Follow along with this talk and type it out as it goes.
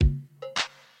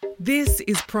This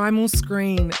is Primal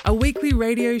Screen, a weekly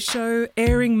radio show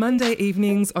airing Monday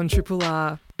evenings on Triple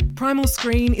R. Primal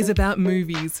Screen is about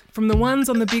movies, from the ones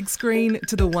on the big screen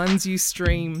to the ones you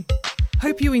stream.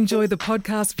 Hope you enjoy the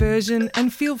podcast version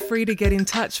and feel free to get in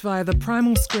touch via the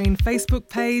Primal Screen Facebook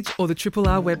page or the Triple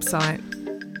R website.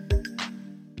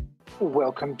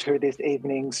 Welcome to this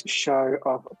evening's show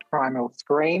of Primal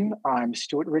Screen. I'm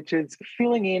Stuart Richards,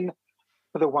 filling in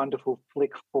for the wonderful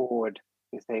Flick Forward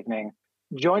this evening.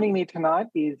 Joining me tonight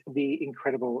is the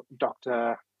incredible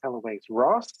Dr Eloise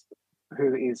Ross,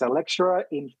 who is a lecturer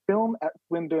in film at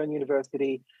Swinburne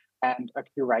University and a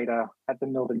curator at the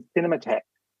Melbourne Cinematheque.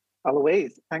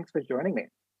 Eloise, thanks for joining me.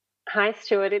 Hi,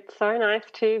 Stuart. It's so nice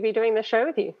to be doing the show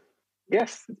with you.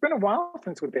 Yes, it's been a while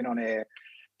since we've been on air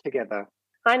together.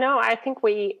 I know. I think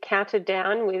we counted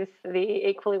down with the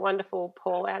equally wonderful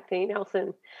Paul Anthony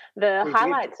Nelson the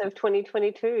highlights of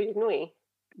 2022, didn't we?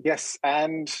 Yes,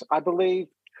 and I believe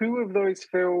two of those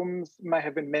films may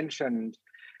have been mentioned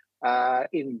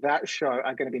in that show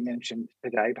are going to be mentioned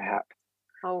today, perhaps.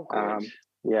 Oh, good.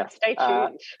 Yeah. Stay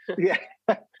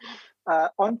tuned.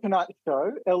 On tonight's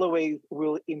show, Eloise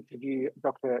will interview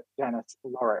Dr Janice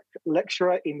Loreck,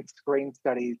 lecturer in screen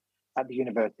studies at the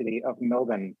University of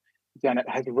Melbourne. Janice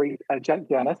has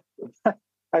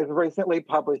recently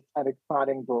published an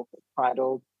exciting book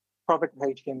titled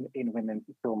Provocation in Women's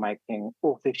Filmmaking,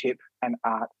 Authorship and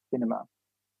Art Cinema.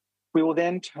 We will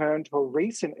then turn to a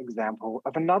recent example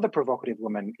of another provocative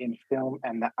woman in film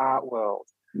and the art world,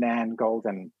 Nan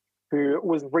Goldin, who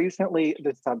was recently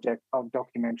the subject of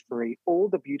documentary All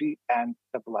the Beauty and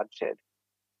the Bloodshed.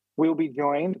 We'll be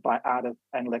joined by artist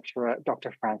and lecturer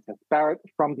Dr Frances Barrett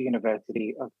from the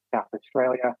University of South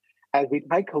Australia as we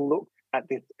take a look at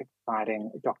this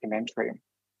exciting documentary.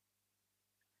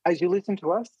 As you listen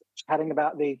to us chatting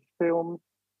about these films,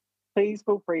 please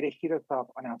feel free to hit us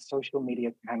up on our social media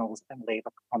channels and leave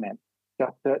a comment.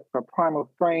 Just search for Primal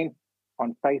Screen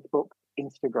on Facebook,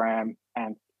 Instagram,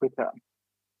 and Twitter.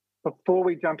 Before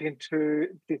we jump into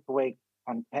this week's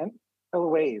content,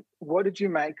 Eloise, what did you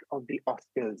make of the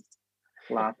Oscars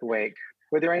last week?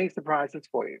 Were there any surprises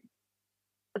for you?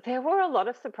 There were a lot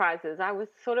of surprises. I was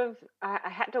I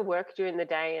had to work during the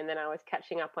day and then I was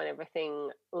catching up on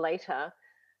everything later.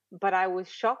 But I was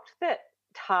shocked that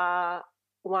Tar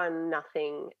won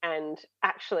nothing. And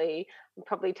actually, I'm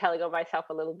probably telling on myself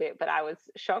a little bit, but I was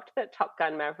shocked that Top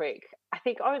Gun Maverick, I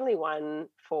think, only won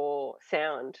for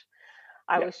sound.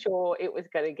 I was sure it was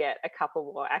going to get a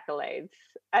couple more accolades.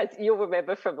 As you'll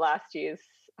remember from last year's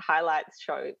highlights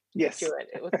show, yes, Stuart,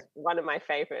 it was one of my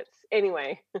favourites.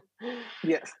 Anyway.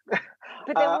 Yes.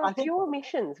 But there were a few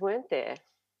omissions, weren't there?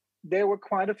 There were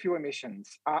quite a few omissions.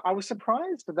 I was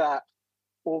surprised that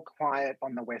All Quiet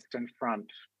on the Western Front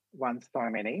won so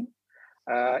many.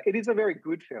 It is a very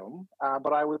good film,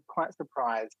 but I was quite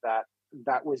surprised that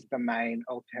that was the main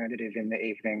alternative in the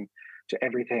evening to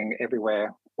Everything,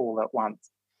 Everywhere, All at Once.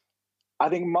 I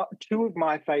think two of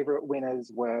my favourite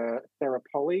winners were Sarah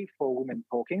Polley for Women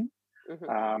Talking,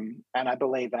 and I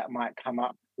believe that might come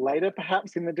up later,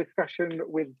 perhaps in the discussion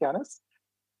with Janice,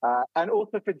 and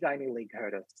also for Jamie Lee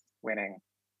Curtis winning.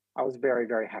 I was very,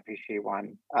 very happy she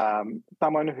won.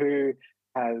 Someone who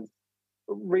has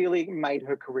really made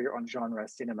her career on genre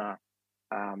cinema,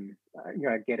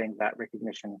 getting that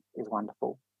recognition is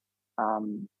wonderful.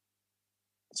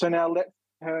 So now let's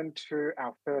turn to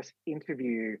our first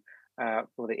interview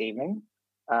for the evening.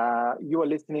 You are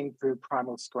listening to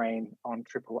Primal Screen on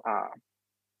Triple R.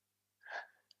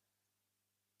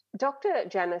 Dr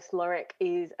Janice Loreck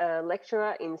is a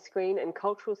lecturer in Screen and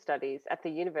Cultural Studies at the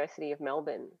University of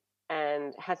Melbourne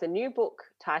and has a new book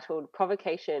titled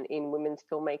Provocation in Women's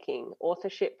Filmmaking,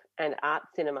 Authorship and Art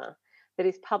Cinema that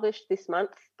is published this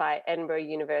month by Edinburgh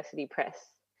University Press.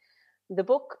 The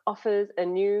book offers a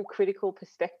new critical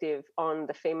perspective on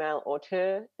the female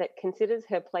auteur that considers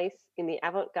her place in the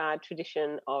avant-garde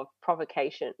tradition of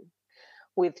provocation,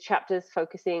 with chapters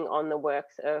focusing on the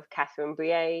works of Catherine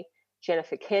Breillat,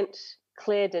 Jennifer Kent,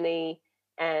 Claire Denis,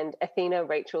 and Athena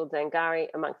Rachel Zangari,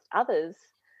 amongst others.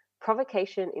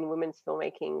 Provocation in Women's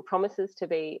Filmmaking promises to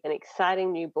be an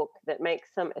exciting new book that makes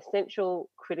some essential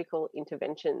critical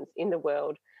interventions in the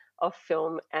world of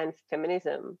film and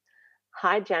feminism.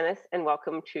 Hi, Janice, and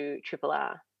welcome to Triple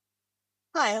R.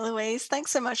 Hi, Eloise.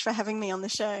 Thanks so much for having me on the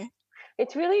show.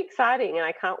 It's really exciting, and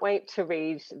I can't wait to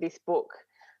read this book.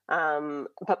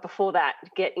 But before that,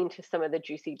 get into some of the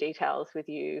juicy details with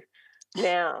you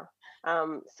now.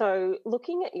 So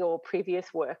looking at your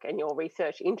previous work and your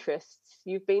research interests,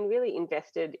 you've been really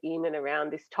invested in and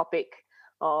around this topic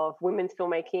of women's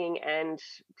filmmaking and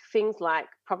things like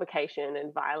provocation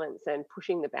and violence and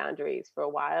pushing the boundaries for a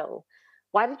while.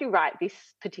 Why did you write this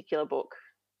particular book?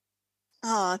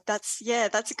 Oh, that's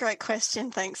a great question.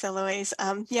 Thanks, Eloise.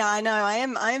 I know I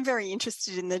am very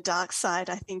interested in the dark side,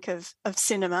 I think, of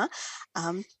cinema.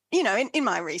 In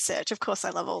my research, of course, I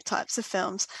love all types of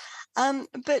films.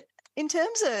 But in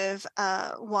terms of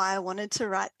why I wanted to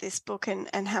write this book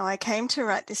and how I came to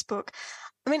write this book,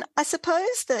 I mean, I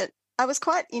suppose that I was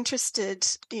quite interested,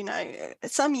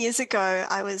 some years ago,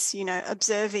 I was,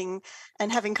 observing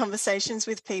and having conversations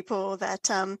with people that,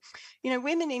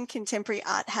 women in contemporary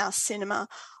art house cinema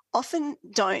often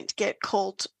don't get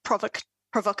called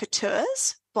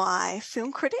provocateurs by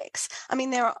film critics. I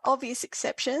mean, there are obvious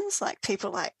exceptions, like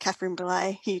people like Catherine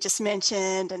Breillat, who you just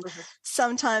mentioned, and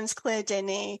sometimes Claire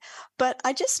Denis. But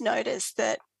I just noticed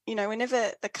that,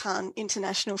 whenever the Cannes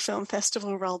International Film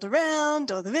Festival rolled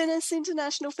around or the Venice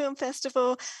International Film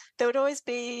Festival, there would always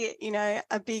be,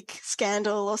 a big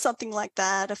scandal or something like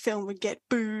that. A film would get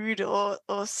booed or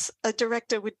a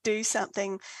director would do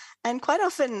something. And quite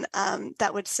often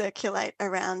that would circulate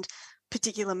around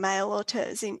particular male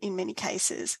auteurs in many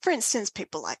cases. For instance,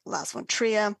 people like Lars von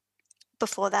Trier.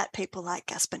 Before that, people like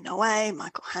Gaspar Noé,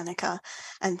 Michael Haneke,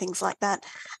 and things like that.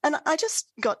 And I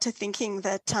just got to thinking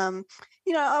that,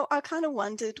 I kind of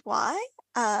wondered why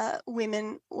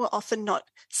women were often not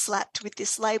slapped with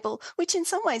this label, which in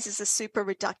some ways is a super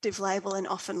reductive label and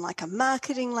often like a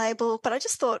marketing label. But I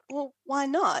just thought, well, why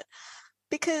not?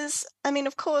 Because, I mean,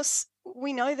 of course,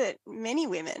 we know that many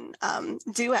women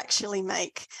do actually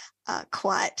make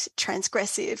quite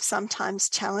transgressive, sometimes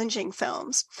challenging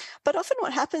films. But often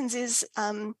what happens is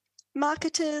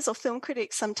marketers or film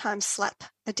critics sometimes slap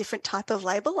a different type of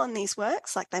label on these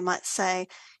works. Like they might say,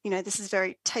 this is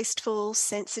very tasteful,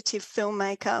 sensitive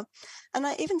filmmaker. And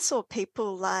I even saw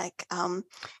people like,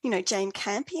 Jane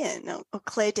Campion or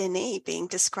Claire Denis being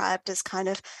described as kind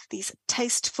of these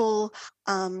tasteful,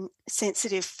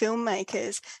 sensitive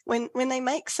filmmakers when they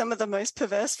make some of the most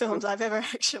perverse films I've ever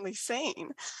actually seen.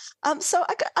 So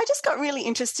I just got really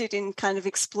interested in kind of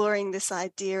exploring this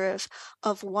idea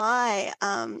of why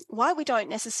we don't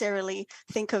necessarily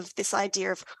think of this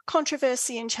idea of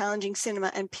controversy and challenging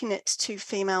cinema and pin it to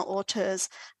female auteurs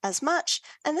as much.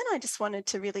 And then I just wanted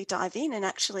to really dive in and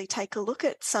actually take a look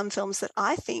at some films that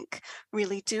I think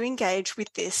really do engage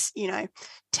with this,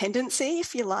 tendency,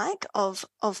 if you like, of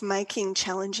making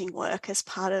challenging work as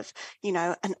part of,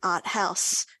 an art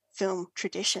house film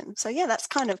tradition. So yeah, that's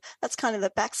kind of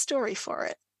the backstory for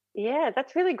it. Yeah,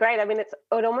 that's really great. I mean, it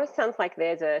almost sounds like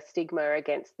there's a stigma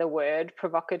against the word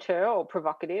provocateur or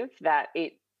provocative, that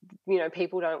it,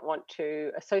 people don't want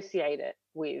to associate it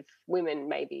with women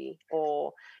maybe,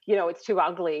 or, it's too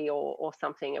ugly or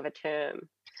something of a term.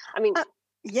 I mean,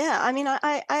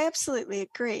 I absolutely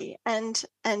agree. And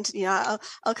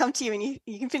I'll come to you and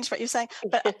you can finish what you're saying.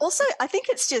 But also I think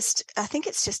it's just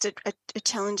a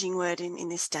challenging word in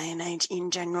this day and age in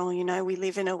general. We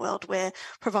live in a world where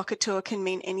provocateur can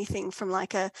mean anything from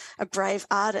like a brave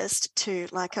artist to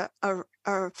like a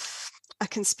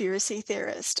conspiracy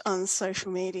theorist on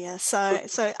social media. So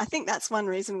I think that's one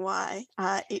reason why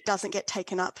it doesn't get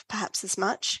taken up perhaps as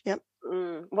much. Yep.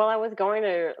 Well, I was going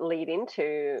to lead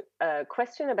into a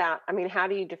question about, how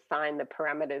do you define the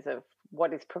parameters of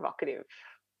what is provocative?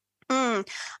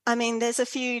 I mean, there's a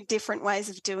few different ways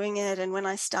of doing it. And when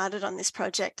I started on this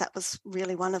project, that was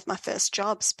really one of my first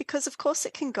jobs, because of course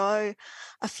it can go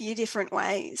a few different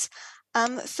ways.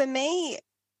 For me,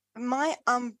 my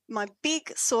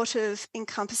big sort of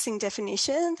encompassing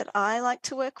definition that I like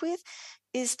to work with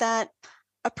is that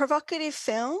a provocative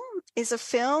film is a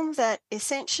film that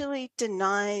essentially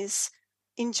denies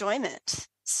enjoyment.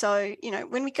 So,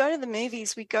 when we go to the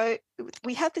movies,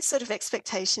 we have this sort of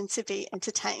expectation to be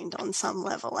entertained on some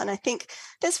level. And I think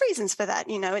there's reasons for that.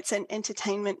 It's an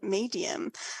entertainment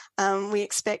medium. We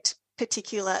expect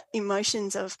particular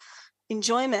emotions of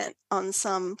enjoyment on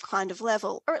some kind of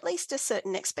level, or at least a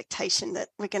certain expectation that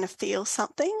we're going to feel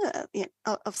something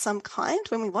of some kind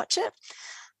when we watch it.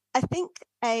 I think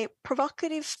a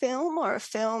provocative film, or a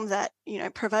film that,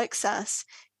 provokes us,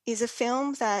 is a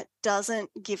film that doesn't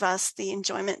give us the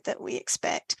enjoyment that we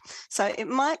expect. So it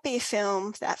might be a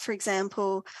film that, for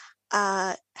example,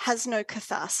 has no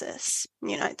catharsis.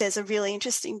 There's a really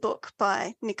interesting book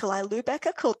by Nikolai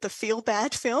Lübecker called The Feel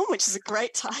Bad Film, which is a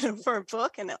great title for a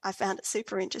book, and I found it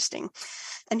super interesting.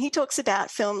 And he talks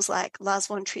about films like Lars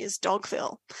von Trier's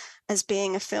Dogville as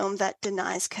being a film that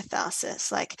denies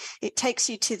catharsis. Like, it takes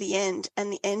you to the end,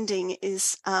 and the ending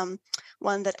is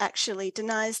one that actually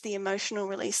denies the emotional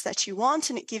release that you want,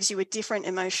 and it gives you a different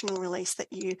emotional release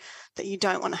that you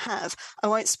don't want to have. I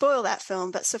won't spoil that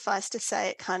film, but suffice to say,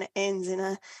 it kind of ends in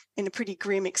a pretty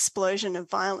grim explosion of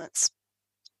violence.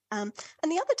 And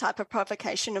the other type of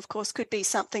provocation, of course, could be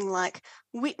something like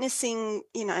witnessing,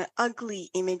 ugly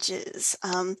images,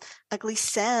 ugly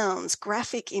sounds,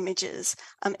 graphic images,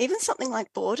 even something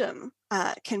like boredom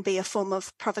can be a form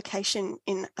of provocation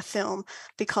in a film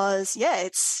because,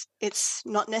 it's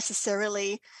not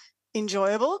necessarily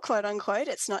enjoyable, quote unquote.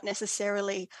 It's not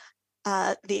necessarily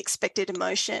the expected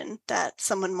emotion that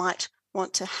someone might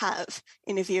want to have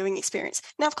in a viewing experience.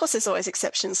 Now, of course, there's always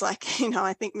exceptions. Like,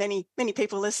 I think many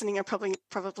people listening are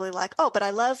probably like, oh, but I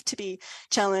love to be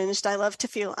challenged. I love to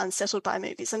feel unsettled by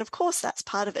movies. And of course, that's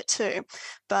part of it too.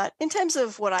 But in terms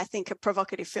of what I think a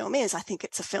provocative film is, I think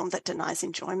it's a film that denies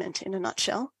enjoyment in a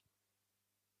nutshell.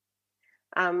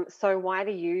 So why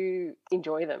do you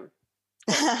enjoy them?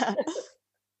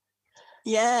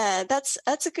 Yeah, that's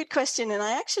a good question. And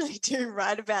I actually do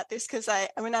write about this because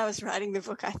when I was writing the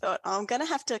book, I thought, I'm going to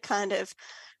have to kind of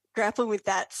grapple with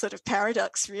that sort of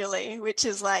paradox, really, which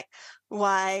is like,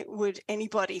 why would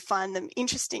anybody find them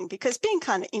interesting? Because being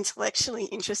kind of intellectually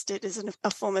interested is a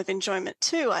form of enjoyment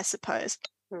too, I suppose.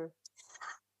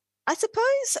 I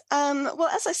suppose, well,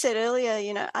 as I said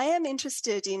earlier, I am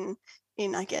interested in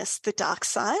I guess, the dark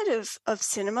side of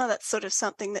cinema. That's sort of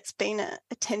something that's been a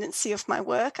tendency of my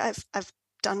work. I've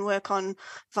done work on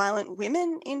violent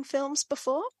women in films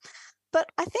before. But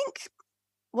I think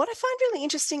what I find really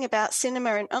interesting about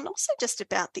cinema and also just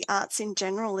about the arts in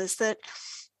general is that,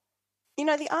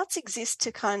 the arts exist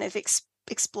to kind of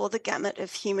explore the gamut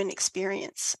of human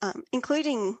experience,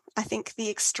 including, I think,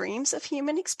 the extremes of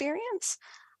human experience.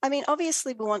 I mean,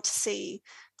 obviously, we want to see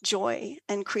joy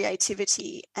and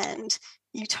creativity and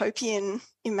utopian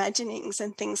imaginings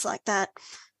and things like that.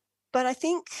 But I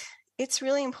think it's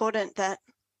really important that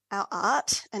our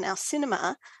art and our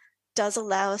cinema does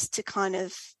allow us to kind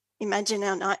of imagine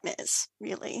our nightmares,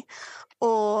 really,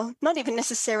 or not even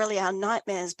necessarily our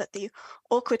nightmares, but the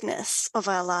awkwardness of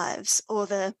our lives or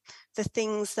the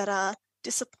things that are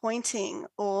disappointing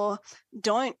or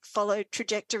don't follow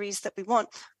trajectories that we want.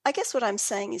 I guess what I'm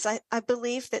saying is I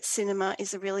believe that cinema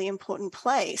is a really important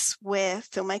place where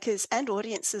filmmakers and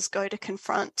audiences go to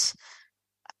confront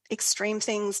extreme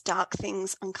things, dark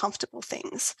things, uncomfortable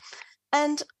things.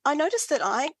 And I noticed that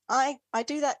I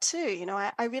do that too.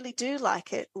 I really do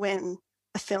like it when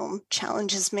a film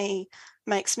challenges me,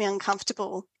 makes me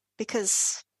uncomfortable,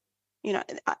 because,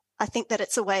 I think that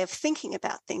it's a way of thinking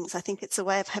about things. I think it's a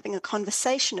way of having a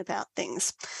conversation about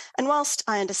things. And whilst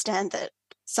I understand that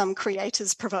some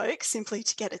creators provoke simply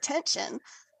to get attention,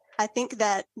 I think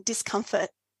that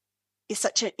discomfort is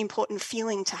such an important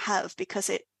feeling to have because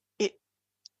it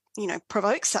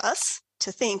provokes us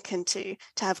to think and to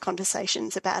have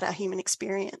conversations about our human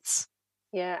experience.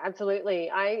 Yeah, absolutely.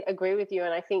 I agree with you.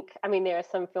 And I think, there are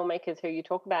some filmmakers who you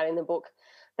talk about in the book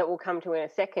that we'll come to in a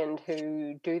second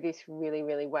who do this really,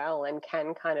 really well and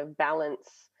can kind of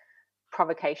balance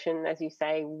provocation, as you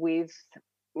say, with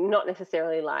not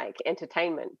necessarily like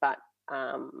entertainment, but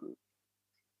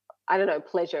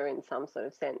pleasure in some sort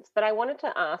of sense. But I wanted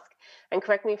to ask, and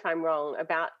correct me if I'm wrong,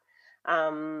 about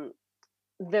the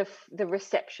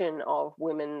reception of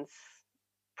women's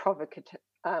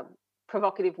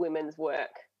provocative women's work,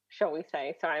 shall we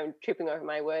say. Sorry, I'm tripping over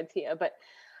my words here, but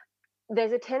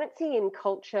there's a tendency in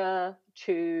culture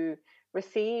to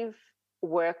receive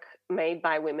work made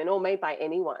by women or made by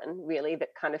anyone really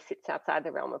that kind of sits outside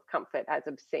the realm of comfort as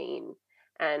obscene.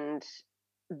 And,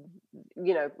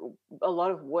 a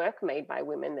lot of work made by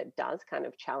women that does kind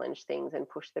of challenge things and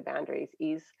push the boundaries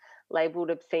is labelled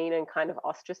obscene and kind of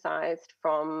ostracized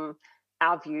from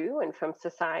our view and from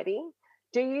society.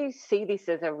 Do you see this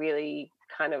as a really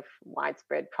kind of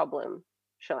widespread problem,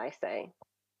 shall I say?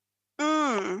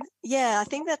 Yeah, I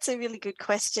think that's a really good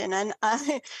question. And,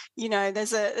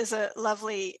 there's a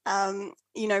lovely,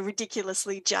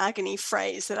 ridiculously jargony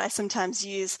phrase that I sometimes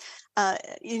use,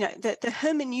 the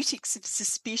hermeneutics of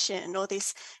suspicion, or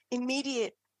this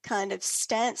immediate kind of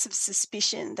stance of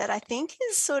suspicion that I think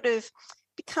has sort of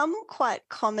become quite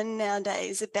common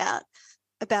nowadays about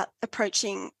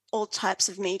approaching all types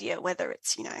of media, whether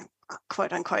it's,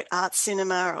 quote unquote art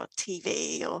cinema or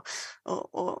TV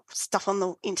or stuff on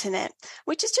the internet,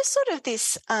 which is just sort of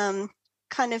this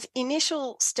kind of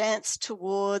initial stance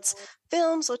towards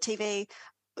films or TV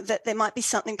that there might be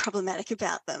something problematic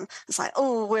about them. It's like,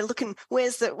 oh, we're looking,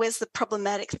 where's the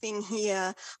problematic thing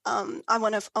here? I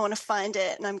want to find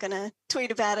it, and I'm going to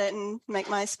tweet about it and make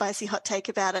my spicy hot take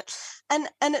about it. And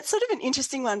it's sort of an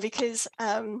interesting one because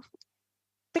on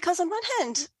one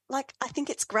hand, I think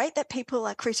it's great that people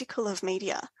are critical of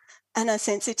media and are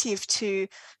sensitive to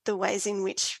the ways in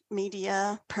which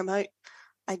media promote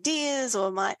ideas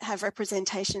or might have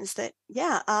representations that,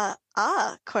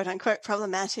 are quote unquote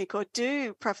problematic or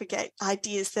do propagate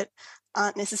ideas that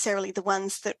aren't necessarily the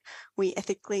ones that we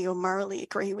ethically or morally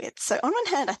agree with. So on one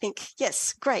hand, I think,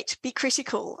 yes, great, be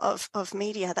critical of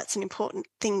media. That's an important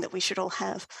thing that we should all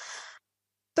have.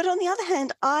 But on the other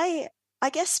hand, I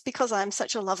guess because I'm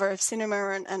such a lover of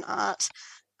cinema and art,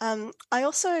 I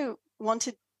also want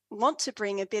to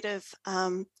bring a bit of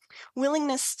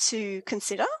willingness to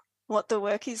consider what the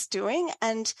work is doing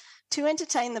and to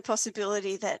entertain the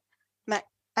possibility that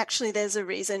actually there's a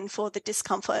reason for the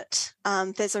discomfort.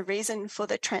 There's a reason for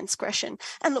the transgression.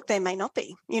 And look, there may not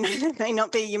be, there may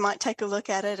not be. You might take a look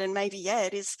at it and maybe,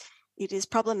 it is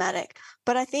problematic.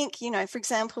 But I think, for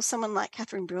example, someone like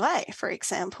Catherine Breillat, for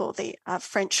example, the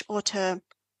French auteur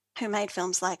who made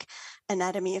films like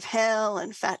Anatomy of Hell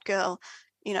and Fat Girl,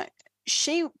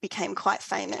 she became quite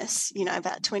famous,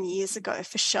 about 20 years ago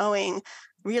for showing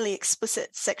really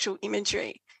explicit sexual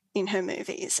imagery in her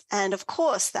movies. And of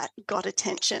course, that got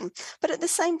attention. But at the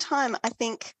same time, I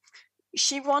think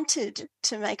she wanted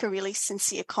to make a really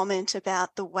sincere comment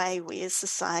about the way we as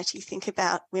society think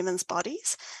about women's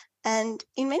bodies. And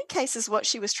in many cases, what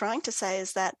she was trying to say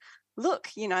is that, look,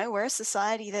 we're a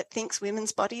society that thinks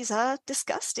women's bodies are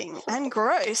disgusting and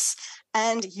gross.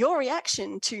 And your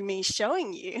reaction to me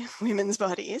showing you women's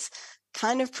bodies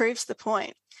kind of proves the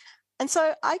point. And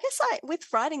so I guess with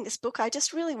writing this book, I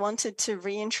just really wanted to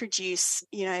reintroduce,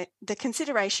 the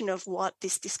consideration of what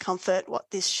this discomfort, what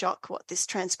this shock, what this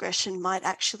transgression might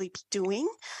actually be doing,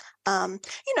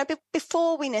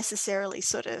 before we necessarily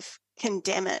sort of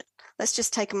condemn it. Let's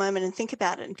just take a moment and think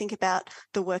about it and think about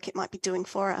the work it might be doing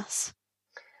for us.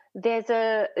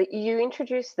 You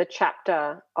introduced the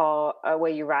chapter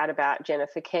where you write about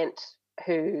Jennifer Kent,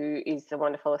 who is a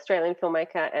wonderful Australian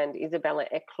filmmaker, and Isabella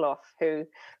Eckloff, whose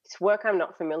work I'm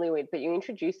not familiar with, but you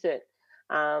introduce it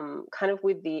kind of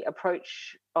with the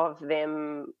approach of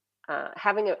them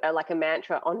having a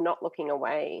mantra on not looking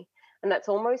away. And that's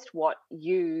almost what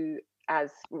you,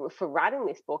 for writing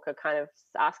this book, are kind of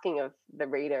asking of the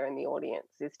reader and the audience,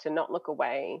 is to not look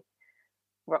away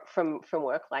from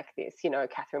work like this.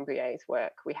 Catherine Breillat's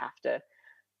work, we have to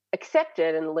accept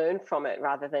it and learn from it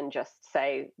rather than just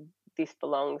say this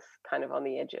belongs kind of on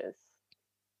the edges.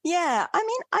 Yeah,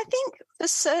 I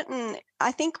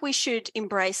think we should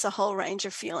embrace a whole range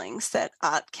of feelings that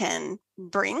art can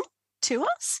bring to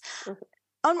us. Mm-hmm.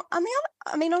 On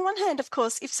one hand, of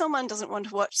course, if someone doesn't want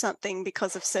to watch something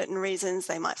because of certain reasons,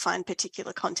 they might find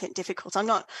particular content difficult.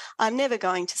 I'm never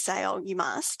going to say, oh, you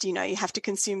must, you have to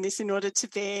consume this in order to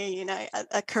be,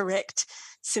 a correct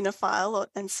cinephile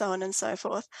and so on and so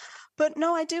forth. But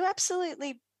no, I do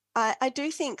absolutely. I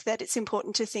do think that it's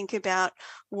important to think about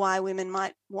why women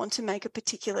might want to make a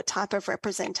particular type of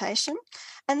representation.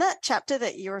 And that chapter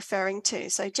that you're referring to,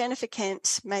 so Jennifer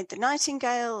Kent made The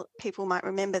Nightingale. People might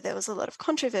remember there was a lot of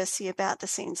controversy about the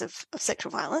scenes of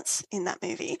sexual violence in that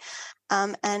movie.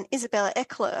 And Isabella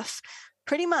Eckloff,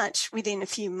 pretty much within a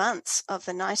few months of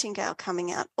The Nightingale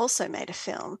coming out, also made a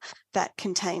film that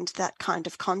contained that kind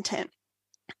of content.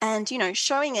 And,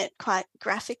 showing it quite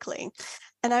graphically.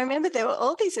 And I remember there were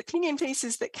all these opinion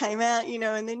pieces that came out,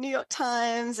 in the New York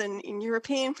Times and in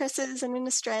European presses and in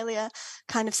Australia,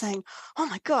 kind of saying, oh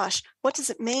my gosh, what does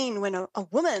it mean when a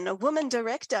woman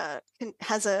director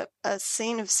has a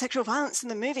scene of sexual violence in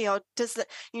the movie? Or does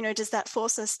that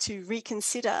force us to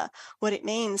reconsider what it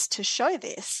means to show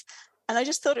this? And I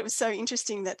just thought it was so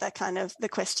interesting that kind of the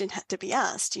question had to be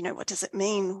asked, what does it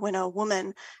mean when a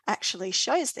woman actually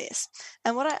shows this?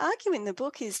 And what I argue in the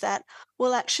book is that,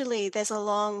 well, actually, there's a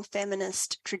long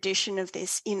feminist tradition of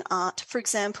this in art. For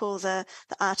example, the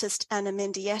artist Anna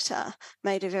Mendieta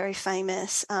made a very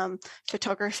famous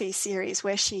photography series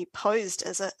where she posed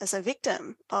as a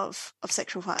victim of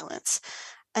sexual violence.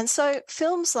 And so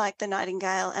films like The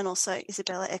Nightingale and also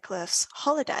Isabella Eckloff's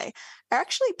Holiday are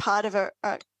actually part of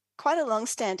quite a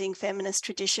long-standing feminist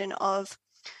tradition of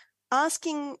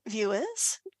asking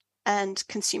viewers and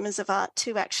consumers of art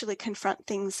to actually confront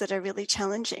things that are really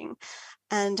challenging.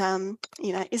 And,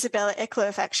 Isabella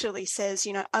Eckloff actually says,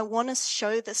 I want to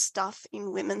show the stuff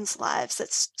in women's lives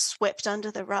that's swept under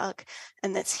the rug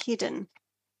and that's hidden.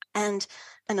 And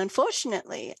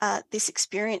unfortunately, this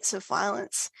experience of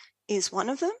violence is one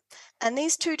of them. And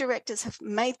these two directors have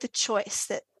made the choice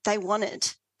that they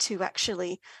wanted to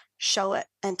actually show it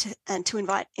and to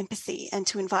invite empathy and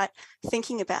to invite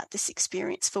thinking about this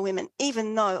experience for women,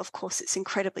 even though, of course, it's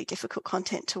incredibly difficult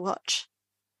content to watch.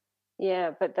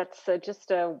 Yeah, but that's just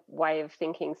a way of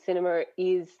thinking. Cinema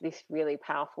is this really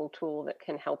powerful tool that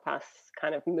can help us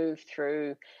kind of move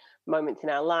through moments in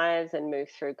our lives and move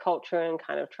through culture and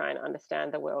kind of try and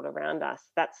understand the world around us.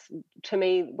 That's, to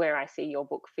me, where I see your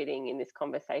book fitting in this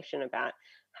conversation about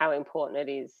how important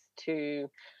it is to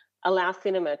allow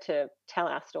cinema to tell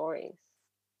our stories.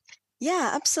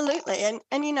 Yeah, absolutely.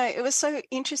 And you know, it was so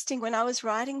interesting when I was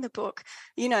writing the book,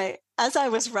 you know, as I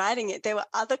was writing it, there were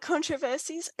other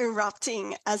controversies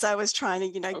erupting as I was trying to,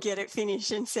 you know, get it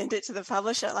finished and send it to the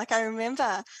publisher. Like I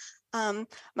remember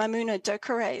Maimouna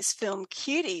Doucouré's film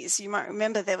Cuties. You might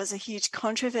remember there was a huge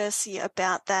controversy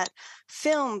about that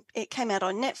film. It came out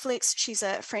on Netflix. She's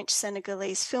a French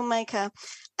Senegalese filmmaker,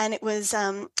 and it was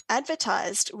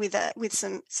advertised with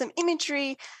some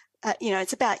imagery. You know,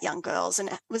 it's about young girls, and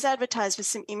it was advertised with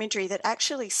some imagery that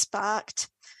actually sparked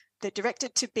the director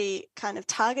to be kind of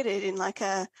targeted in like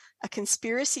a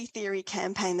conspiracy theory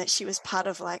campaign that she was part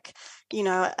of, like, you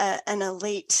know, an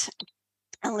elite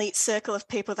circle of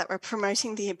people that were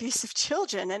promoting the abuse of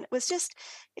children. And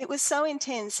it was so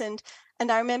intense. And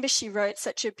I remember she wrote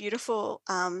such a beautiful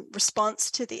response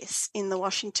to this in the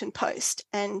Washington Post.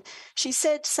 And she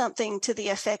said something to the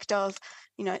effect of,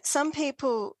 you know, some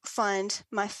people find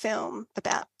my film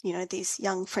about, you know, these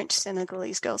young French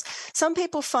Senegalese girls, some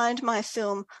people find my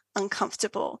film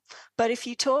uncomfortable. But if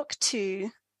you talk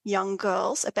to young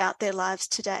girls about their lives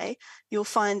today, you'll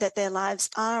find that their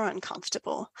lives are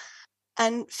uncomfortable.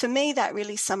 And for me, that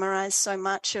really summarized so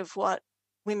much of what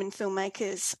women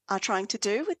filmmakers are trying to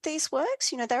do with these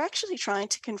works. You know, they're actually trying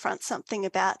to confront something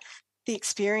about the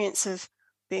experience of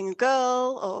being a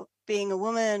girl or being a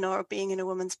woman or being in a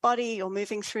woman's body or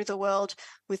moving through the world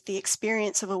with the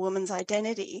experience of a woman's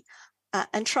identity,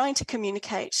 and trying to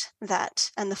communicate that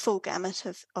and the full gamut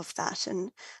of that.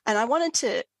 And I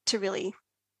wanted to really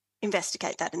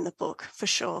investigate that in the book for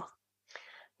sure.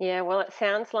 Yeah, well, it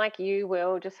sounds like you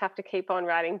will just have to keep on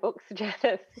writing books,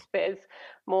 Janice. There's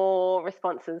more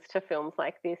responses to films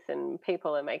like this and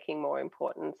people are making more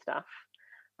important stuff.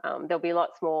 There'll be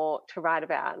lots more to write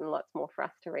about and lots more for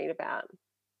us to read about.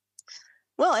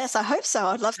 Well, yes, I hope so.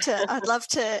 I'd love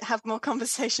to have more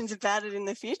conversations about it in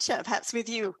the future, perhaps with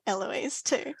you, Eloise,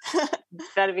 too.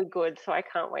 That'd be good. So I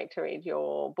can't wait to read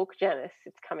your book, Janice.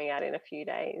 It's coming out in a few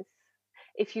days.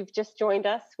 If you've just joined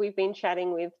us, we've been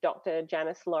chatting with Dr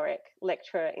Janice Loreck,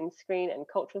 lecturer in Screen and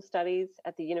Cultural Studies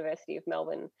at the University of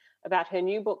Melbourne, about her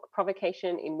new book,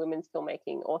 Provocation in Women's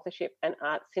Filmmaking, Authorship and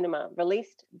Art Cinema,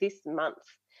 released this month.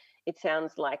 It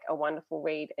sounds like a wonderful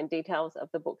read, and details of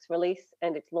the book's release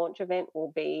and its launch event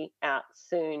will be out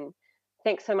soon.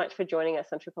 Thanks so much for joining us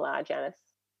on Triple R, Janice.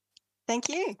 Thank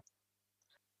you.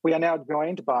 We are now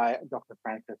joined by Dr.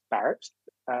 Frances Barrett,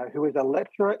 who is a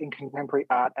lecturer in contemporary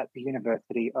art at the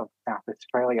University of South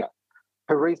Australia.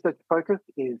 Her research focus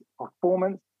is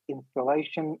performance,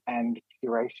 installation, and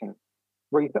curation.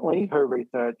 Recently, her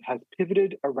research has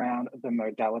pivoted around the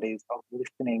modalities of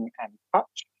listening and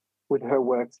touch, with her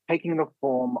works taking the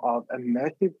form of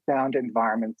immersive sound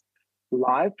environments,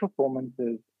 live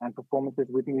performances, and performances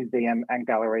with museum and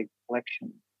gallery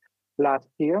collections. Last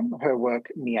year, her work,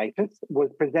 Meatus,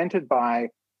 was presented by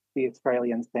the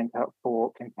Australian Centre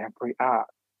for Contemporary Art.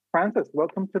 Frances,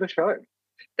 welcome to the show.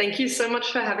 Thank you so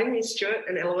much for having me, Stuart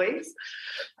and Eloise.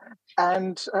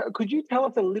 And could you tell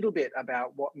us a little bit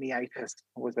about what Meatus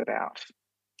was about?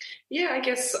 Yeah, I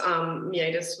guess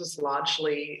Meatus was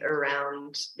largely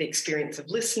around the experience of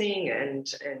listening and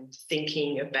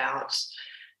thinking about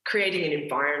creating an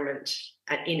environment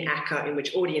in ACCA in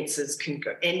which audiences can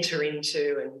enter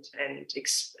into and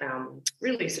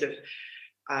really sort of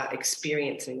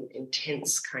experience an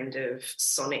intense kind of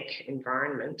sonic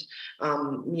environment.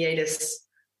 Meatus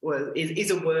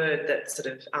is a word that sort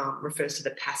of refers to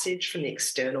the passage from the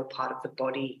external part of the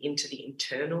body into the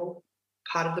internal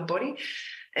part of the body.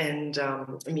 And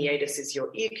meatus is your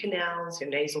ear canals, your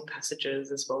nasal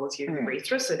passages, as well as your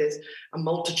urethra. So there's a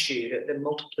multitude, the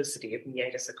multiplicity of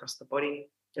meatus across the body.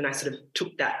 And I sort of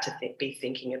took that to be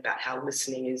thinking about how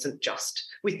listening isn't just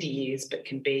with the ears, but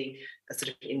can be a sort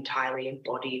of entirely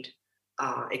embodied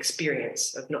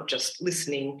experience of not just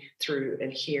listening through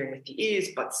and hearing with the ears,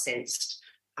 but sensed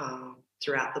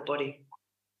throughout the body.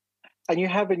 And you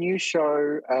have a new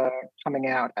show coming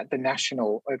out at the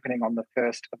National, opening on the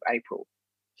 1st of April.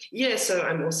 Yeah, so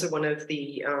I'm also one of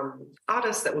the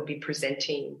artists that will be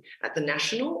presenting at the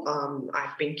National.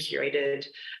 I've been curated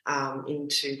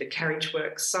into the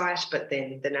Carriageworks site, but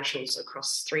then the National's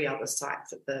across 3 other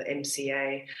sites at the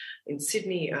MCA in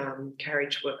Sydney,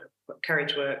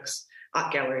 Carriageworks,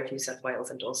 Art Gallery of New South Wales,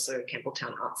 and also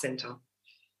Campbelltown Art Centre.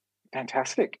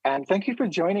 Fantastic. And thank you for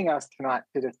joining us tonight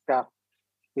to discuss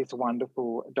this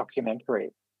wonderful documentary.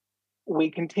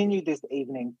 We continue this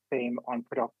evening's theme on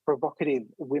provocative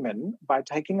women by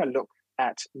taking a look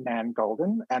at Nan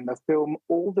Goldin and the film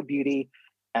All the Beauty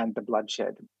and the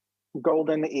Bloodshed.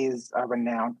 Goldin is a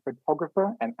renowned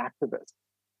photographer and activist.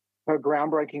 Her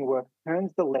groundbreaking work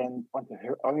turns the lens onto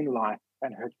her own life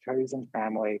and her chosen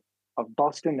family of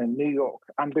Boston and New York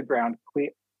underground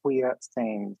queer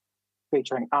scenes,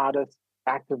 featuring artists,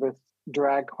 activists,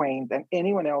 drag queens, and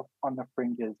anyone else on the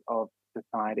fringes of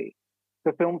society.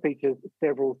 The film features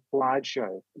several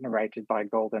slideshows narrated by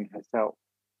Goldin herself.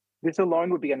 This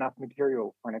alone would be enough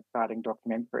material for an exciting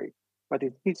documentary, but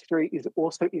its history is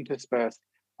also interspersed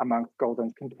amongst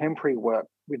Goldin's contemporary work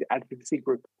with advocacy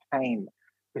group PAIN,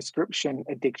 Prescription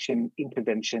Addiction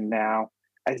Intervention Now,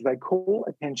 as they call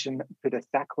attention to the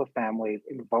Sackler family's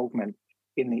involvement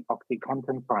in the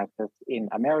OxyContin crisis in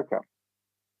America.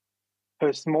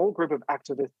 Her small group of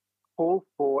activists call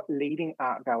for leading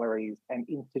art galleries and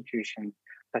institutions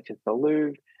such as the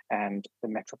Louvre and the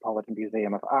Metropolitan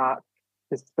Museum of Art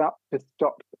to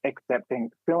stop accepting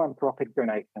philanthropic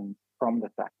donations from the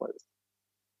Sacklers.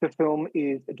 The film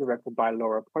is directed by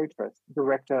Laura Poitras,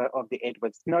 director of the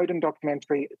Edward Snowden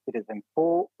documentary Citizen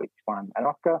 4, which won an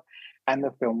Oscar, and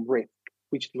the film Risk,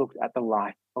 which looked at the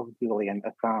life of Julian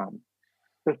Assange.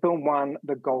 The film won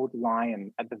the Gold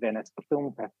Lion at the Venice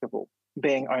Film Festival,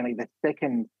 being only the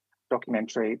second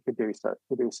documentary to do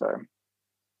so.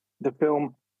 The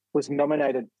film was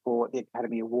nominated for the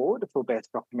Academy Award for Best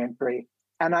Documentary,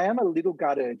 and I am a little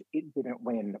gutted it didn't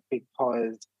win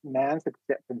because Nan's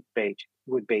acceptance speech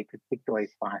would be particularly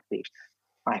spicy,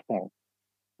 I think.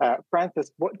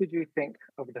 Frances, what did you think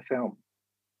of the film?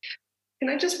 Can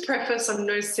I just preface, I'm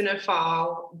no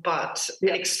cinephile, but an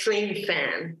extreme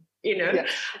fan, you know?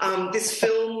 Yeah. This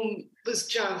film was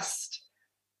just,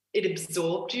 it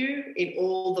absorbed you in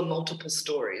all the multiple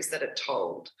stories that it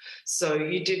told. So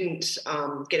you didn't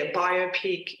get a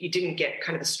biopic, you didn't get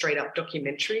kind of a straight up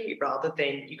documentary, rather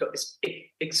than you got this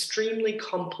extremely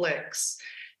complex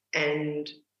and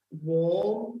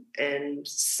warm and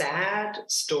sad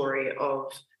story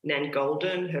of Nan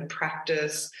Goldin, her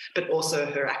practice, but also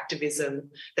her activism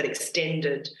that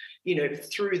extended, you know,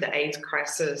 through the AIDS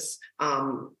crisis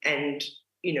and,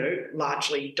 you know,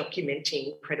 largely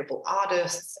documenting credible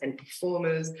artists and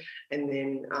performers, and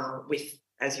then with,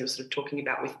 as you were sort of talking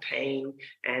about, with PAIN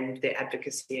and their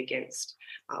advocacy against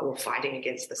or fighting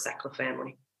against the Sackler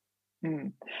family.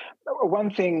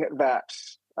 One thing that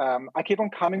I keep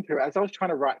on coming to, as I was trying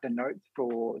to write the notes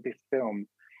for this film,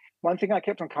 one thing I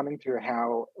kept on coming to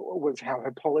was how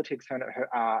her politics and her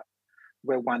art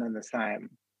were one and the same,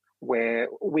 where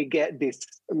we get this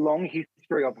long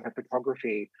history of her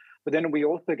photography, but then we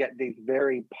also get these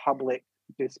very public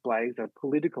displays of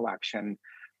political action,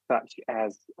 such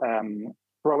as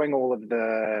throwing all of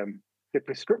the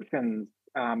prescriptions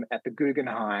at the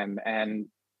Guggenheim and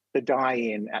the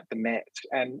die-in at the Met.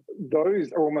 And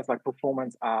those are almost like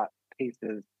performance art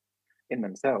pieces in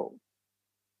themselves.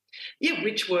 Yeah,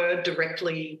 which were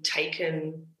directly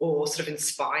taken or sort of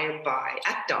inspired by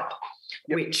ACT UP,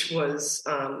 which was,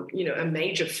 you know, a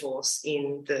major force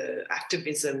in the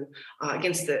activism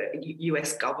against the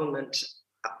US government's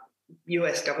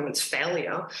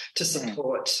failure to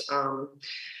support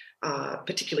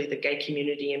particularly the gay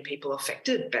community and people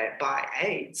affected by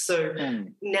AIDS. So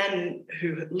Nan,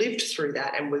 who lived through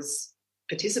that and was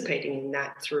participating in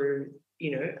that through,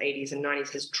 you know, 80s and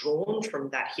 90s, has drawn from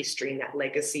that history and that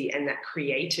legacy and that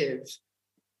creative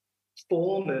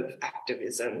form of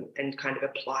activism and kind of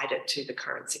applied it to the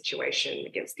current situation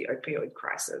against the opioid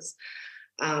crisis.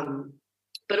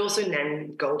 But also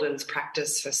Nan Goldin's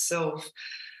practice herself,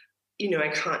 you know, I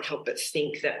can't help but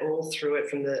think that all through it,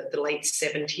 from the late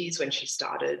 70s when she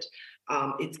started,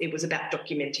 it was about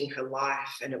documenting her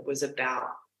life, and it was about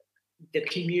the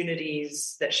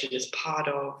communities that she was part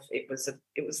of. It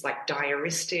was like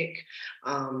diaristic,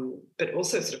 but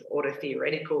also sort of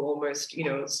autotheoretical almost. You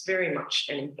know, it's very much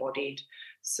an embodied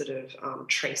sort of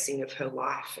tracing of her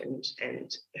life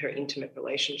and her intimate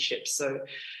relationships. So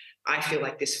I feel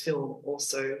like this film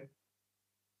also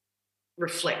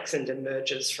reflects and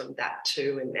emerges from that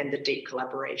too, and the deep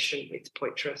collaboration with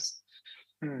Poitras.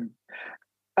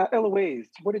 Eloise,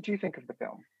 what did you think of the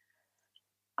film?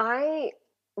 I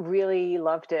really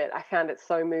loved it. I found it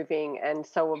so moving and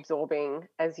so absorbing,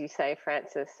 as you say,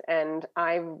 Frances. And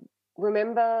I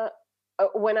remember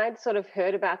when I'd sort of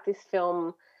heard about this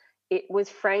film, it was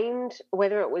framed,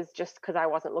 whether it was just because I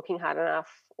wasn't looking hard enough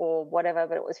or whatever,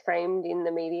 but it was framed in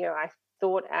the media, I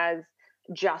thought, as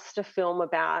just a film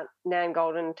about Nan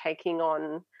Goldin taking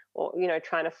on, or, you know,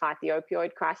 trying to fight the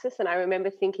opioid crisis. And I remember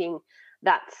thinking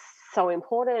that's so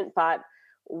important, but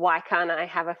why can't I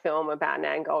have a film about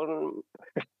Nan Goldin,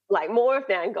 like more of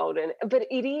Nan Goldin? But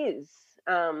it is.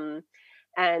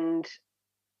 And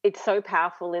it's so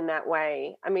powerful in that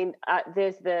way. I mean,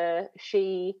 there's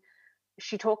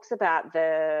she talks about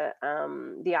the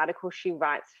article she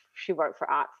wrote for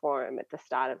Art Forum at the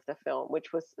start of the film,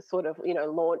 which was sort of,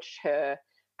 launched her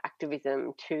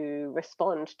activism to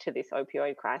respond to this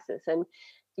opioid crisis. And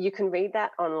you can read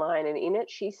that online, and in it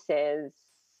she says,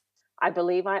 "I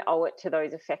believe I owe it to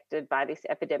those affected by this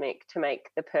epidemic to make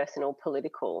the personal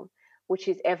political," which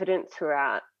is evident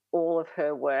throughout all of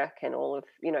her work and all of,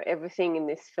 everything in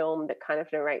this film that kind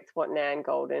of narrates what Nan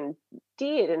Goldin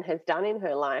did and has done in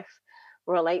her life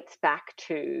relates back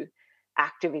to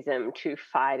activism, to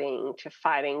fighting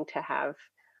to have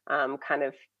kind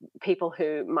of people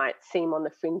who might seem on the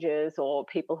fringes or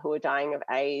people who are dying of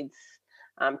AIDS,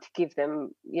 to give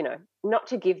them, not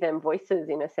to give them voices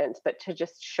in a sense, but to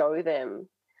just show them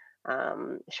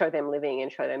living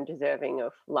and show them deserving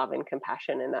of love and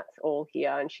compassion. And that's all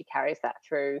here. And she carries that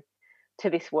through to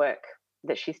this work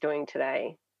that she's doing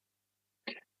today.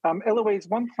 Eloise,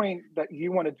 one point that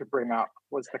you wanted to bring up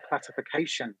was the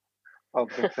classification of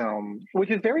the film, which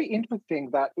is very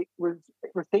interesting that it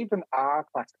received an R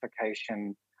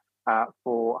classification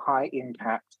for high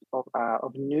impact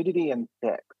of nudity and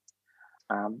sex.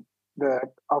 The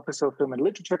Office of Film and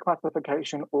Literature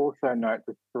classification also notes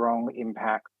the strong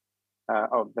impact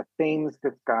of the themes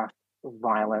discussed,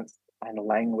 violence and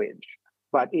language.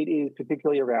 But it is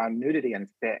particularly around nudity and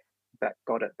sex that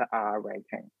got it the R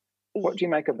rating. What do you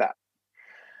make of that?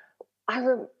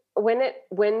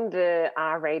 When the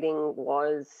R rating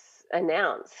was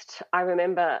announced, I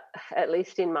remember, at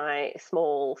least in my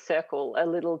small circle, a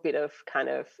little bit of kind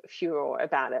of furor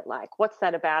about it. Like, what's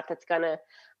that about? That's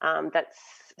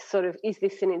sort of, is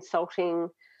this an insulting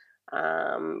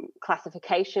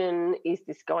classification? Is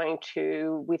this going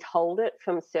to withhold it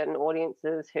from certain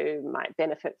audiences who might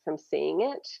benefit from seeing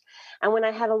it? And when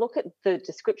I had a look at the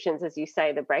descriptions, as you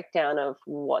say, the breakdown of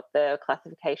what the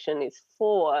classification is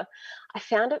for, I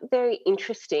found it very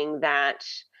interesting that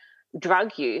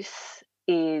drug use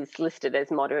is listed as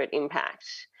moderate impact.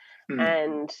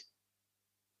 And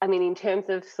I mean, in terms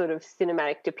of sort of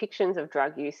cinematic depictions of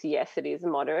drug use, yes, it is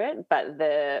moderate, but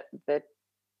the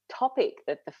topic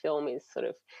that the film is sort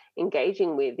of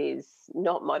engaging with is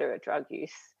not moderate drug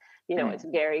use. It's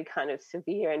very kind of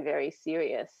severe and very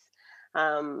serious.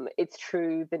 It's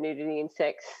true the nudity and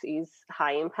sex is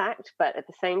high impact, but at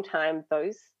the same time,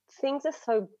 those things are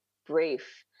so brief.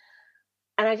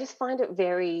 And I just find it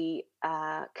very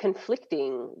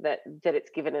conflicting that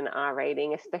it's given an R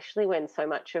rating, especially when so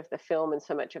much of the film and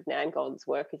so much of Nan Goldin's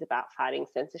work is about fighting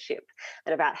censorship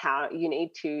and about how you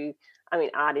need to,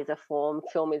 art is a form,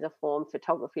 film is a form,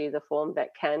 photography is a form that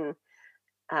can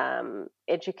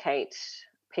educate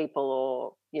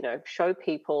people or, show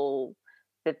people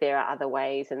that there are other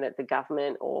ways, and that the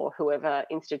government or whoever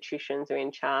institutions are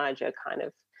in charge are kind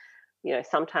of,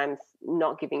 sometimes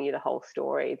not giving you the whole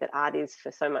story, that art is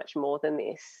for so much more than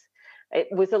this. It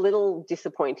was a little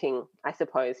disappointing, I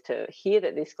suppose, to hear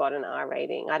that this got an R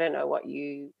rating. I don't know what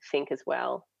you think as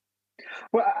well.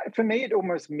 Well, for me, it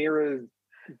almost mirrors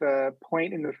the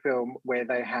point in the film where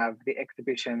they have the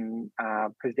exhibition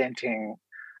presenting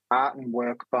art and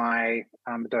work by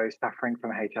those suffering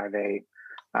from HIV,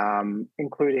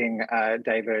 including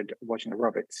David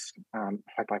Wojnarowicz. I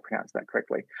hope I pronounced that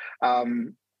correctly.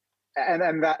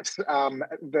 And that's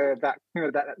that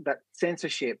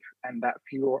censorship and that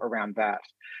furor around that.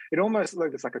 It almost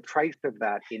looks like a trace of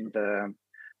that in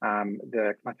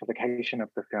the classification of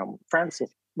the film.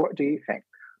 Frances, what do you think?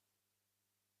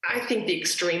 I think the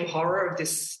extreme horror of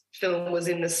this film was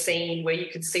in the scene where you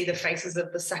could see the faces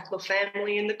of the Sackler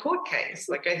family in the court case.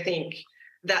 Like, I think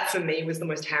that for me was the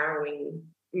most harrowing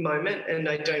moment, and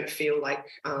I don't feel like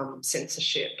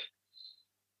censorship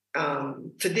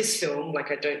for this film,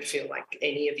 like I don't feel like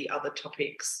any of the other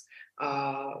topics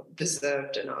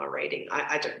deserved an R rating.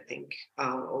 I don't think,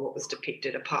 or what was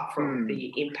depicted, apart from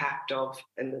the impact of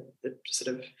and the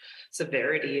sort of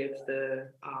severity of the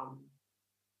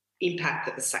impact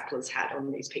that the Sacklers had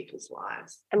on these people's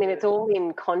lives. I mean, it's all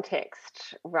in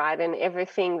context, right? And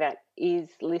everything that is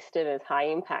listed as high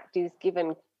impact is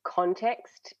given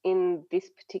context in this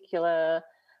particular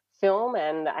film.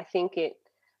 And I think it,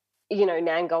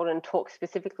 Nan Goldin talks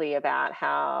specifically about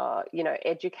how,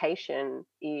 education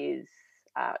is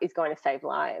going to save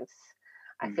lives.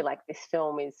 I feel like this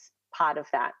film is part of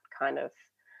that kind of,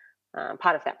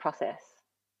 part of that process.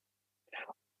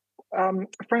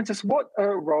 Frances, what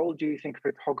role do you think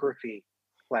photography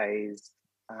plays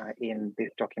in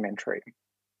this documentary?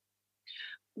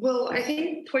 Well, I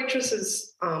think Poitras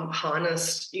has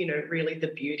harnessed, really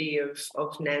the beauty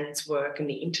of Nan's work and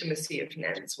the intimacy of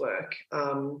Nan's work.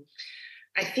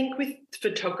 I think with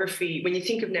photography, when you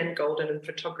think of Nan Goldin and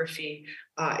photography,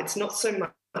 it's not so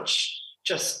much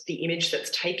just the image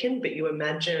that's taken, but you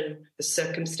imagine the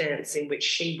circumstance in which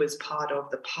she was part of,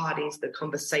 the parties, the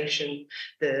conversation,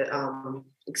 the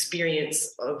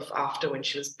experience of after when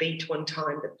she was beat one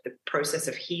time, the process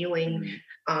of healing.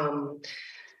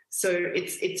 So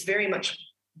it's very much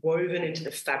woven into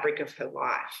the fabric of her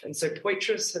life. And so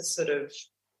Poitras has sort of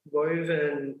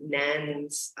woven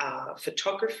Nan's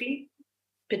photography,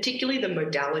 particularly the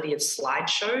modality of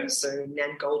slideshows. So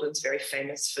Nan Goldin's very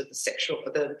famous for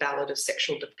the Ballad of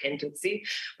Sexual Dependency,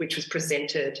 which was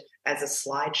presented as a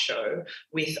slideshow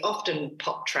with often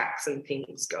pop tracks and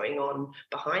things going on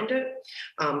behind it.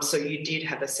 So you did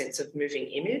have a sense of moving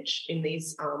image in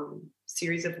these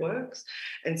series of works.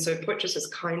 And so Poitras has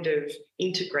kind of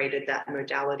integrated that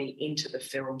modality into the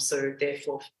film. So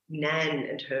therefore Nan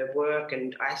and her work,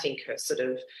 and I think her sort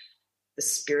of the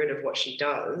spirit of what she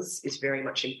does, is very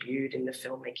much imbued in the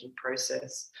filmmaking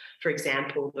process. For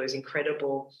example, those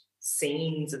incredible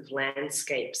scenes of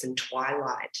landscapes and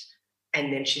twilight,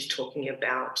 and then she's talking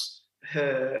about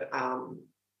her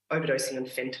overdosing on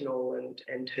fentanyl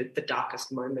and the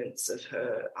darkest moments of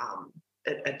her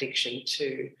addiction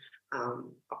to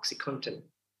OxyContin.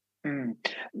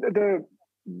 The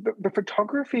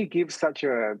photography gives such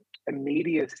a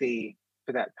immediacy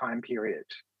for that time period,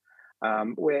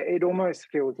 where it almost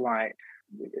feels like,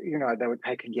 they were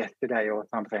taken yesterday or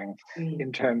something,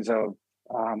 in terms of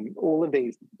all of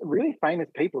these really famous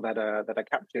people that are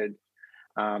captured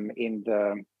in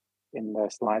the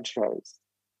slideshows.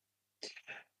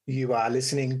 You are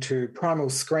listening to Primal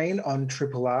Screen on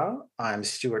Triple R. I'm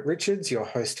Stuart Richards, your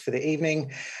host for the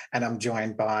evening, and I'm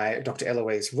joined by Dr.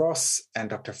 Eloise Ross and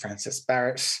Dr. Frances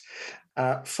Barrett.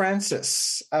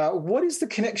 Frances, what is the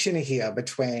connection here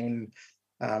between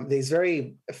these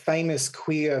very famous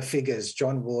queer figures,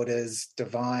 John Waters,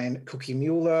 Divine, Cookie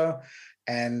Mueller,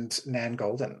 and Nan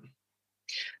Goldin?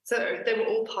 So they were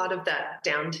all part of that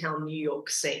downtown New York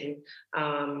scene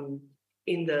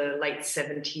in the late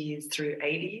 70s through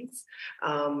 80s.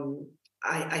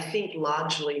 I think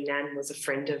largely Nan was a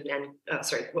friend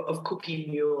of Cookie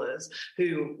Mueller's,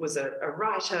 who was a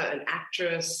writer, an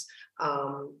actress,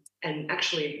 and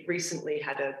actually recently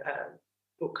had a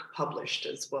book published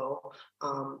as well,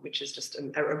 which is just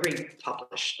a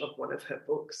republish of one of her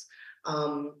books.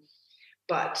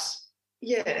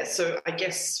 So I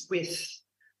guess with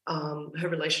her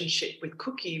relationship with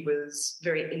Cookie was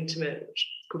very intimate.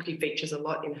 Cookie features a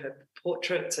lot in her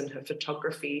portraits and her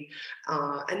photography.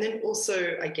 And then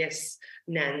also, I guess,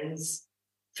 Nan's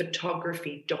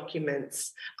photography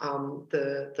documents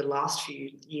the last few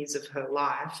years of her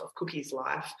life, of Cookie's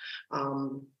life,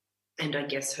 and I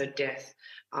guess her death,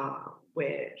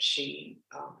 where she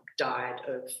died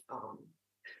of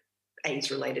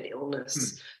AIDS-related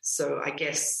illness. So I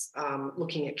guess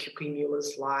looking at Cookie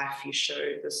Mueller's life, you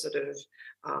show the sort of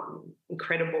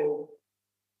incredible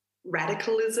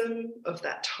radicalism of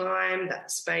that time, that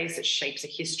space. It shapes a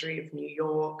history of New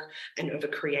York and of a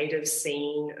creative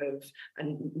scene, of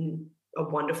a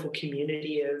wonderful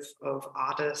community of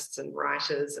artists and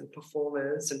writers and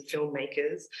performers and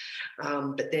filmmakers,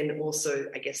 but then also,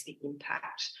 I guess, the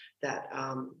impact that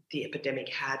the epidemic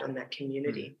had on that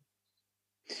community.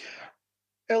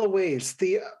 Eloise,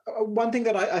 the one thing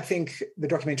that I think the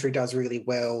documentary does really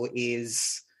well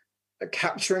is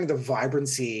capturing the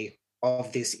vibrancy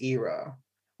of this era,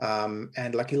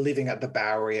 and like you're living at the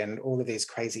Bowery and all of these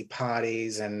crazy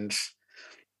parties and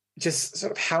just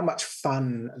sort of how much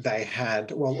fun they had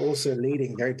while also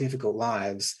leading very difficult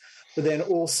lives, but then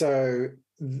also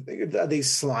these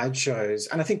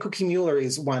slideshows. And I think Cookie Mueller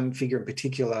is one figure in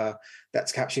particular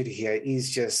that's captured here, is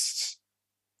just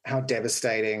how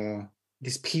devastating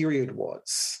this period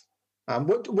was.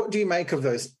 What do you make of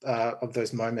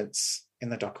those moments in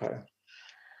the doco?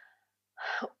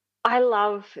 I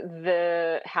love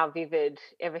how vivid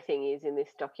everything is in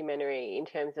this documentary in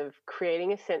terms of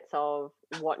creating a sense of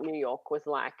what New York was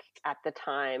like at the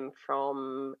time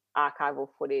from archival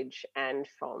footage and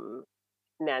from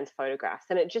Nan's photographs.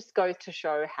 And it just goes to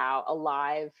show how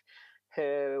alive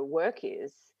her work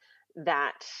is,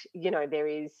 that, there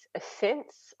is a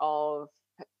sense of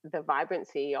the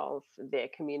vibrancy of their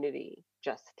community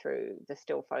just through the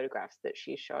still photographs that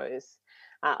she shows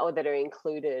or that are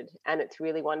included. And it's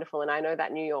really wonderful. And I know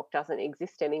that New York doesn't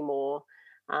exist anymore,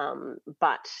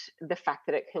 but the fact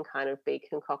that it can kind of be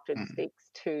concocted speaks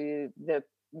to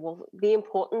the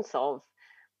importance of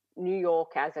New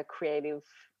York as a creative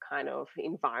kind of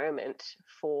environment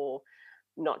for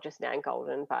not just Nan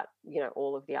Goldin, but,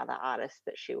 all of the other artists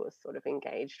that she was sort of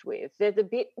engaged with. There's a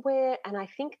bit where, and I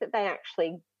think that they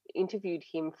actually interviewed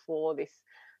him for this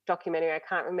documentary. I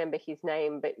can't remember his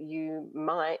name, but you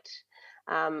might,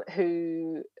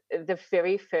 who the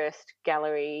very first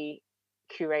gallery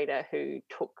curator who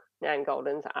took Nan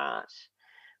Goldin's art,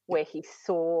 where he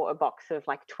saw a box of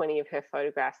like 20 of her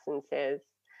photographs and says,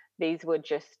 these were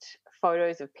just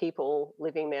photos of people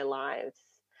living their lives,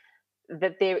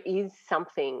 that there is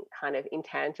something kind of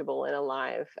intangible and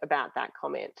alive about that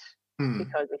comment.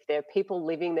 Because if there are people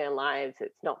living their lives,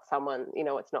 it's not someone,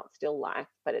 it's not still life,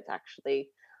 but it's actually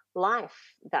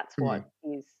life. That's what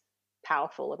is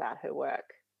powerful about her work.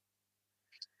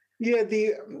 Yeah,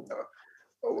 the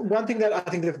one thing that I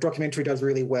think the documentary does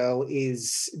really well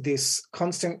is this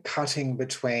constant cutting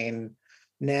between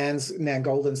Nan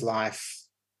Goldin's life,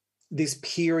 this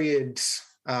period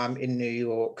in New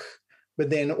York,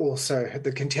 but then also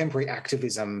the contemporary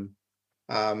activism.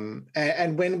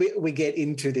 And when we get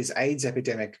into this AIDS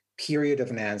epidemic period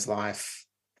of Nan's life,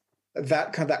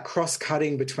 that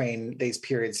cross-cutting between these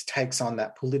periods takes on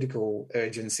that political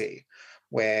urgency,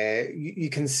 where you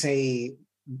can see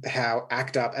how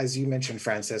ACT UP, as you mentioned,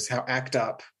 Frances, how ACT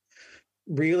UP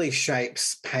really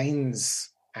shapes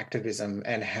Payne's activism,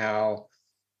 and how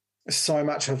so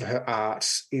much of her art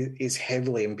is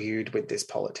heavily imbued with this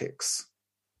politics.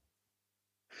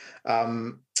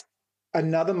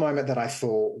 Another moment that I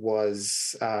thought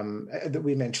was, that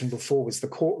we mentioned before, was the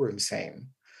courtroom scene.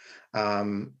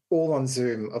 All on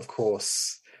Zoom, of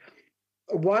course.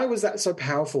 Why was that so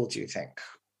powerful, do you think?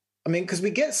 I mean, because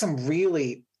we get some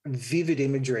really vivid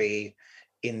imagery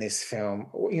in this film.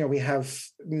 We have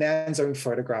Nan's own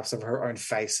photographs of her own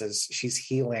face as she's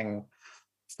healing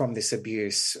from this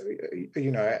abuse.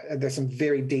 There's some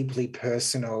very deeply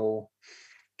personal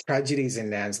tragedies in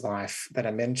Nan's life that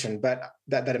are mentioned, but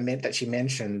that she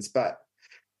mentions. But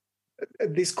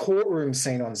this courtroom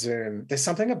scene on Zoom, there's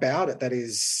something about it that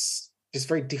is just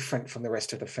very different from the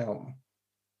rest of the film.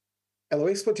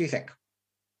 Eloise, what do you think?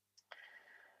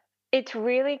 It's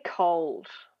really cold.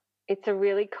 It's a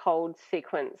really cold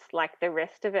sequence. Like the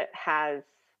rest of it has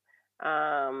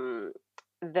a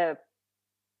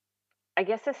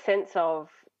sense of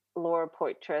Laura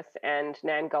Poitras and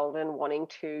Nan Goldin wanting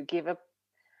to give a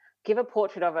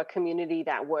portrait of a community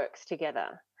that works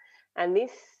together. And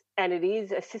it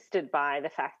is assisted by the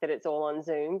fact that it's all on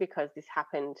Zoom, because this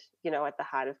happened, at the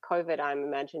height of COVID, I'm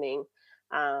imagining.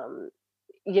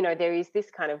 There is this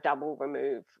kind of double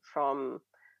remove from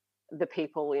the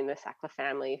people in the Sackler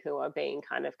family who are being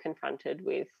kind of confronted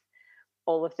with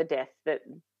all of the death that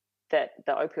the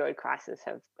opioid crisis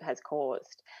has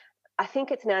caused. I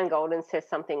think it's Nan Goldin says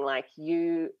something like,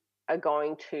 says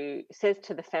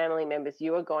to the family members,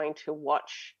 you are going to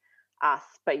watch us,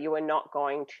 but you are not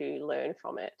going to learn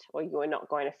from it, or you are not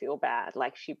going to feel bad.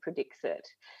 Like, she predicts it.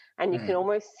 And you can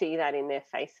almost see that in their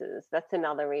faces. That's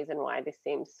another reason why this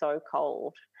seems so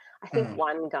cold. I think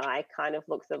one guy kind of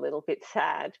looks a little bit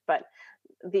sad, but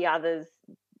the others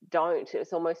don't.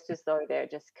 It's almost as though they're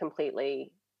just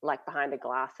completely like behind a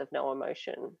glass of no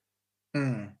emotion.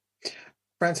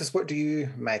 Frances, what do you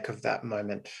make of that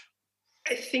moment?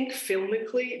 I think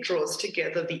filmically it draws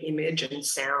together the image and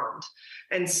sound.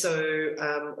 And so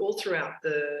all throughout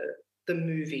the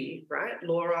movie, right,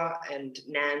 Laura and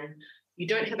Nan, you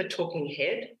don't have a talking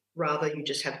head. Rather, you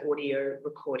just have audio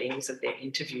recordings of their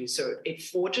interviews. So it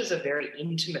forges a very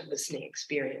intimate listening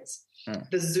experience.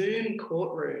 The Zoom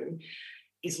courtroom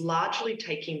is largely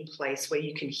taking place where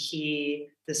you can hear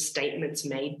the statements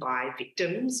made by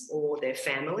victims or their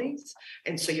families.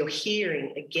 And so you're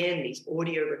hearing, again, these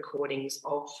audio recordings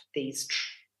of these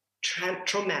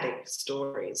traumatic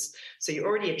stories. So you're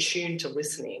already attuned to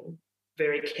listening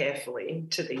very carefully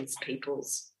to these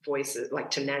people's voices, like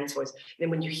to Nan's voice. And then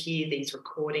when you hear these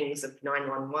recordings of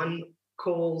 911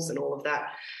 calls and all of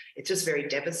that, it's just very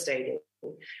devastating.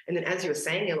 And then, as you were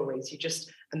saying, Eloise, you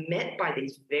just are met by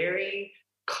these very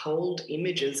cold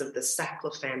images of the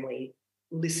Sackler family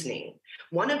listening.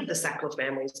 One of the Sackler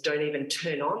families don't even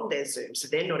turn on their Zoom, so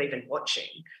they're not even watching.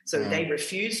 So they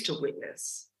refuse to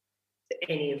witness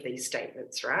any of these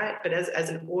statements, right? But as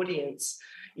an audience,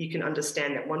 you can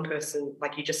understand that one person,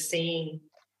 like you're just seeing,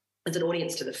 as an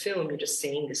audience to the film, you're just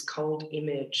seeing this cold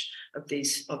image of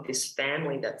this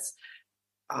family that's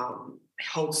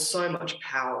holds so much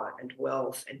power and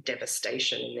wealth and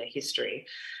devastation in their history.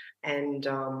 And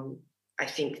I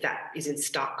think that is in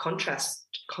stark contrast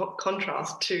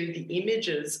to the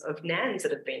images of Nan's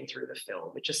that have been through the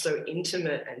film, which are so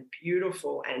intimate and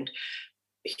beautiful and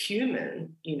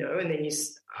human, and then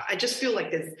I just feel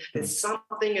like there's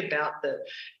something about the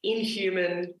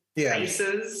inhuman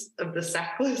faces of the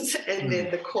Sacklers and then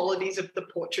the qualities of the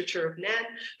portraiture of Nan,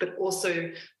 but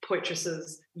also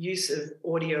Poitras's use of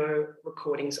audio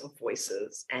recordings of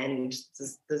voices and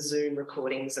the Zoom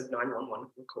recordings of 911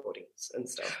 recordings and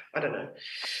stuff. I don't know.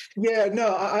 Yeah,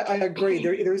 no, I agree.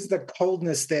 There is the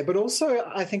coldness there, but also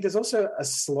I think there's also a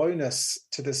slowness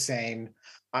to the scene.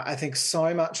 I think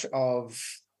so much of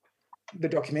the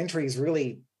documentary is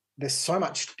really, there's so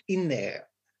much in there.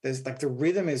 There's like the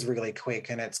rhythm is really quick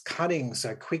and it's cutting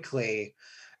so quickly.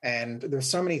 And there's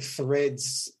so many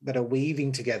threads that are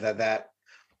weaving together that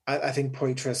I think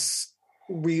Poitras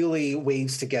really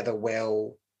weaves together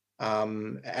well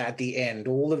at the end.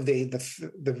 All of the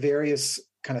various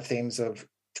kind of themes of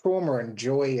trauma and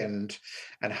joy and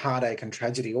heartache and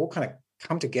tragedy all kind of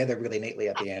come together really neatly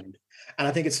at the end. And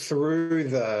I think it's through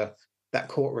that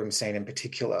courtroom scene in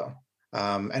particular,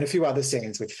 and a few other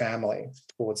scenes with family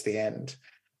towards the end.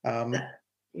 The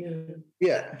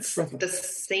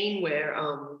scene where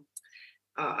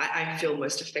I feel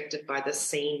most affected by the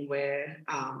scene where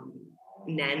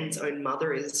Nan's own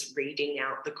mother is reading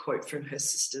out the quote from her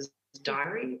sister's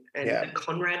diary, and the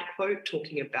Conrad quote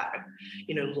talking about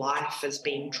life as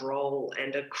being droll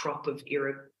and a crop of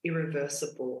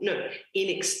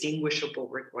inextinguishable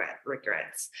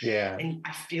regrets. And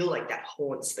I feel like that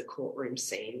haunts the courtroom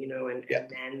scene, and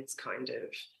Nan's kind of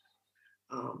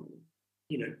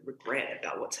regret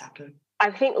about what's happened.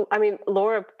 I mean,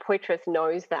 Laura Poitras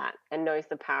knows that and knows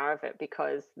the power of it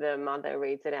because the mother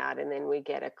reads it out and then we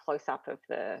get a close-up of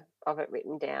it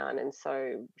written down, and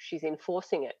so she's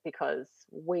enforcing it because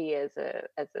we as a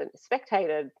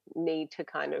spectator need to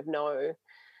kind of know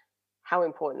how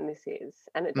important this is,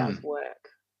 and it does work.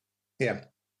 Yeah.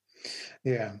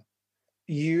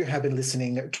 You have been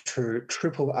listening to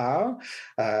Triple R.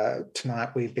 Tonight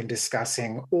we've been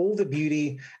discussing All the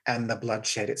Beauty and the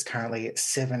Bloodshed. It's currently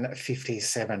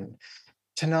 7:57.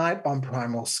 Tonight on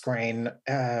Primal Screen,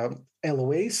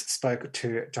 Eloise spoke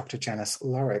to Dr Janice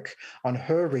Loreck on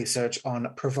her research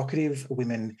on provocative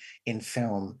women in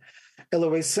film.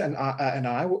 Eloise and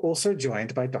I were also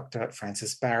joined by Dr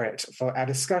Frances Barrett for our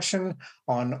discussion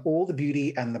on All the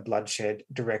Beauty and the Bloodshed,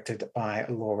 directed by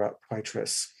Laura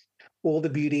Poitras. All the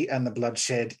Beauty and the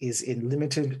Bloodshed is in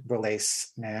limited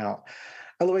release now.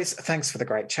 Eloise, thanks for the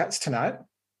great chats tonight.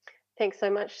 Thanks so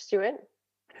much, Stuart.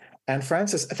 And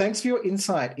Frances, thanks for your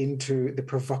insight into the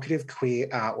provocative queer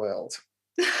art world.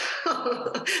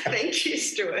 Thank you,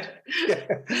 Stuart.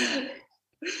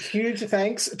 Huge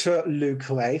thanks to Lou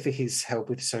Clay for his help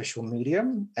with social media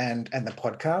and the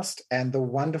podcast, and the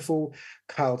wonderful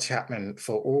Carl Chapman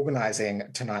for organising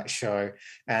tonight's show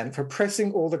and for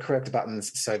pressing all the correct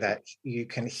buttons so that you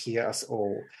can hear us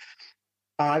all.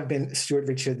 I've been Stuart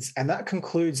Richards, and that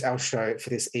concludes our show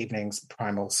for this evening's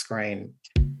Primal Screen.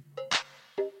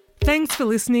 Thanks for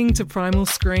listening to Primal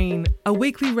Screen, a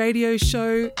weekly radio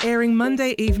show airing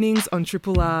Monday evenings on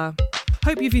Triple R.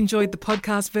 Hope you've enjoyed the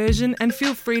podcast version, and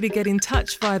feel free to get in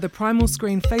touch via the Primal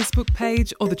Screen Facebook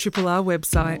page or the Triple R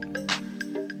website.